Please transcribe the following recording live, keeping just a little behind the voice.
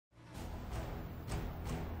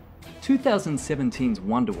2017's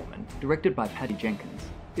Wonder Woman, directed by Patty Jenkins,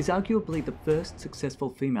 is arguably the first successful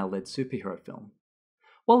female-led superhero film.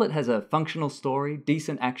 While it has a functional story,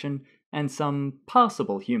 decent action, and some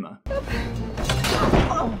passable humour,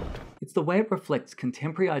 it's the way it reflects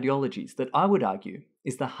contemporary ideologies that I would argue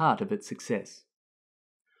is the heart of its success.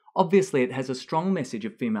 Obviously, it has a strong message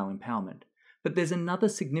of female empowerment, but there's another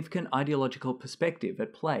significant ideological perspective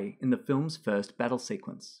at play in the film's first battle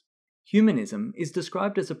sequence. Humanism is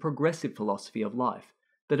described as a progressive philosophy of life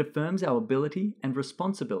that affirms our ability and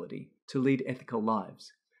responsibility to lead ethical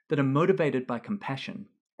lives, that are motivated by compassion,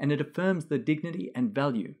 and it affirms the dignity and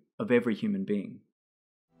value of every human being.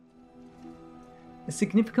 A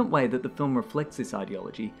significant way that the film reflects this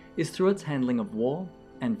ideology is through its handling of war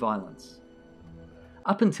and violence.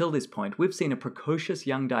 Up until this point, we've seen a precocious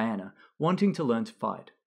young Diana wanting to learn to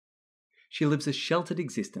fight. She lives a sheltered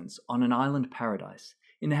existence on an island paradise,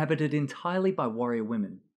 inhabited entirely by warrior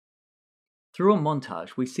women. Through a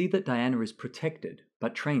montage, we see that Diana is protected,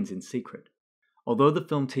 but trains in secret. Although the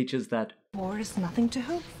film teaches that war is nothing to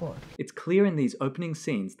hope for, it's clear in these opening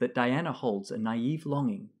scenes that Diana holds a naive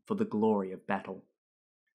longing for the glory of battle.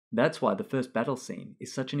 That's why the first battle scene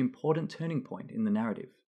is such an important turning point in the narrative.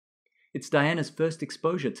 It's Diana's first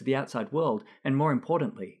exposure to the outside world, and more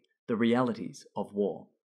importantly, the realities of war.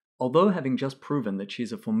 Although having just proven that she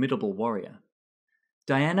is a formidable warrior,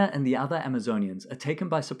 Diana and the other Amazonians are taken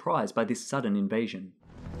by surprise by this sudden invasion.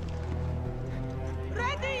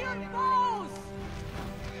 Ready your bows!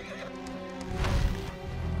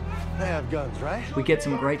 They have guns, right? We get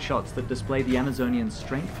some great shots that display the Amazonians'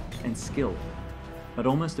 strength and skill, but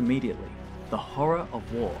almost immediately, the horror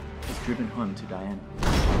of war is driven home to Diana.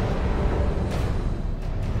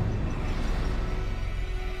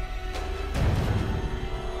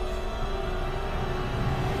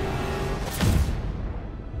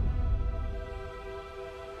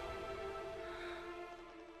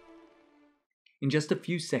 In just a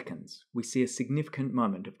few seconds, we see a significant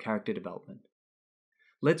moment of character development.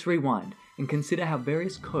 Let's rewind and consider how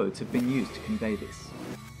various codes have been used to convey this.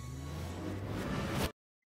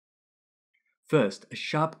 First, a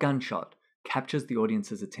sharp gunshot captures the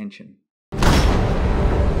audience's attention.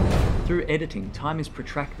 Through editing, time is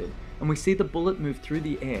protracted, and we see the bullet move through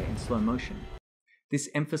the air in slow motion. This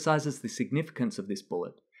emphasizes the significance of this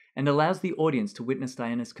bullet and allows the audience to witness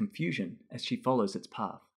Diana's confusion as she follows its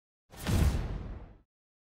path.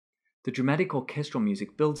 The dramatic orchestral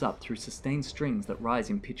music builds up through sustained strings that rise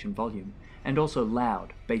in pitch and volume, and also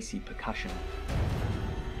loud, bassy percussion.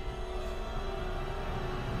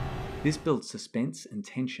 This builds suspense and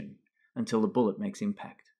tension until the bullet makes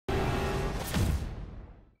impact.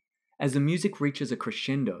 As the music reaches a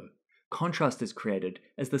crescendo, contrast is created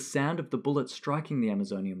as the sound of the bullet striking the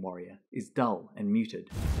Amazonian warrior is dull and muted.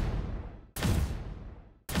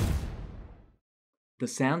 The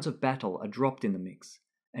sounds of battle are dropped in the mix,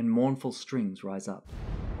 and mournful strings rise up.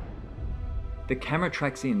 The camera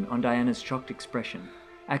tracks in on Diana's shocked expression,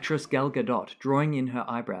 actress Gal Gadot drawing in her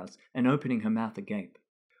eyebrows and opening her mouth agape.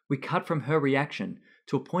 We cut from her reaction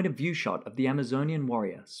to a point of view shot of the Amazonian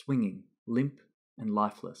warrior swinging, limp and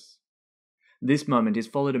lifeless. This moment is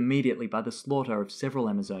followed immediately by the slaughter of several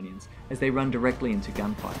Amazonians as they run directly into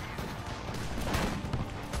gunfight.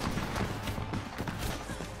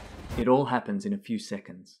 It all happens in a few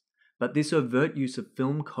seconds. But this overt use of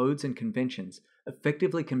film codes and conventions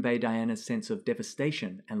effectively convey Diana's sense of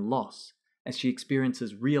devastation and loss as she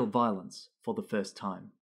experiences real violence for the first time.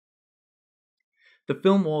 The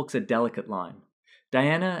film walks a delicate line.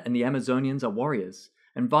 Diana and the Amazonians are warriors,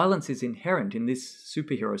 and violence is inherent in this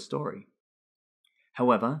superhero story.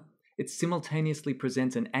 However, it simultaneously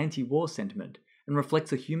presents an anti-war sentiment and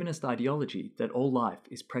reflects a humanist ideology that all life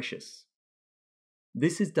is precious.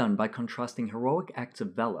 This is done by contrasting heroic acts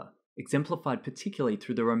of valor, exemplified particularly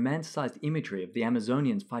through the romanticized imagery of the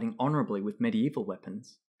Amazonians fighting honorably with medieval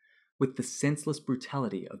weapons, with the senseless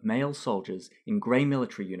brutality of male soldiers in grey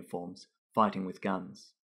military uniforms fighting with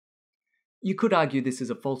guns. You could argue this is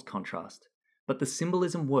a false contrast, but the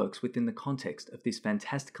symbolism works within the context of this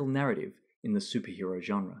fantastical narrative in the superhero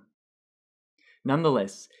genre.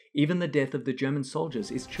 Nonetheless, even the death of the German soldiers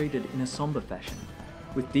is treated in a somber fashion,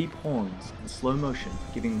 with deep horns and slow motion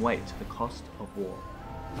giving weight to the cost of war.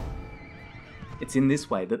 It's in this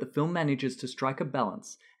way that the film manages to strike a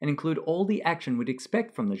balance and include all the action we'd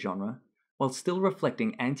expect from the genre, while still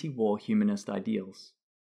reflecting anti-war humanist ideals.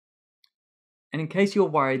 And in case you're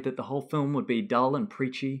worried that the whole film would be dull and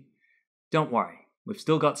preachy, don't worry, we've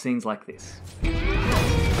still got scenes like this.